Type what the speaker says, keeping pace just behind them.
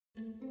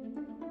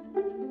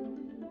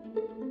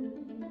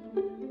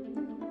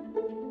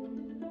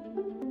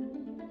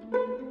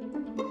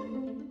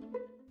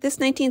This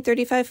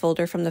 1935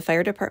 folder from the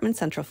Fire Department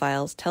Central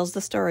Files tells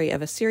the story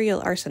of a serial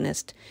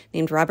arsonist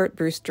named Robert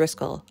Bruce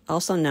Driscoll,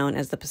 also known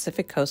as the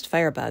Pacific Coast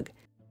Firebug.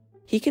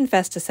 He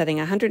confessed to setting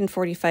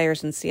 140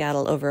 fires in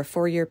Seattle over a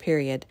 4-year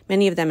period,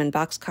 many of them in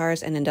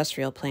boxcars and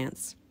industrial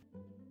plants.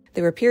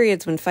 There were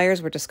periods when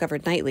fires were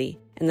discovered nightly,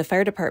 and the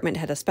fire department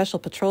had a special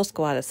patrol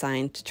squad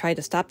assigned to try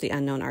to stop the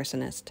unknown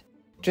arsonist.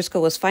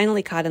 Driscoll was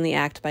finally caught in the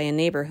act by a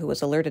neighbor who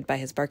was alerted by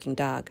his barking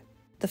dog.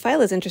 The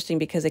file is interesting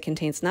because it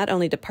contains not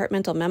only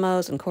departmental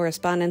memos and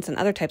correspondence and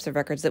other types of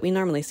records that we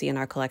normally see in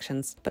our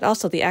collections, but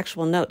also the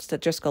actual notes that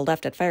Driscoll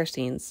left at fire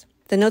scenes.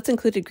 The notes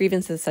included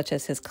grievances such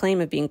as his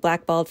claim of being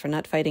blackballed for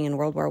not fighting in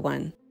World War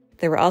I.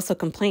 There were also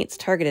complaints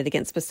targeted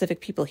against specific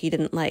people he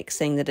didn't like,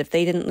 saying that if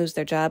they didn't lose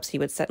their jobs, he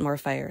would set more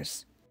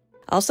fires.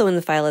 Also in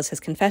the file is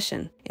his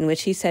confession, in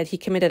which he said he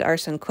committed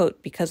arson,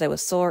 quote, because I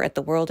was sore at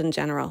the world in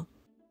general.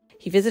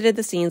 He visited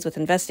the scenes with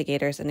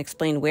investigators and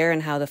explained where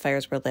and how the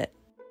fires were lit.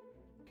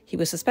 He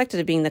was suspected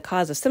of being the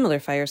cause of similar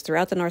fires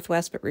throughout the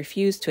Northwest, but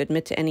refused to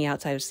admit to any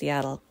outside of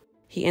Seattle.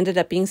 He ended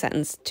up being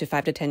sentenced to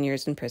 5 to 10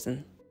 years in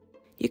prison.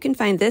 You can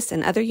find this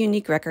and other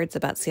unique records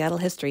about Seattle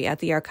history at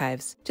the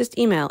archives. Just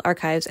email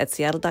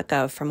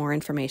archives@seattle.gov for more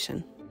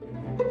information.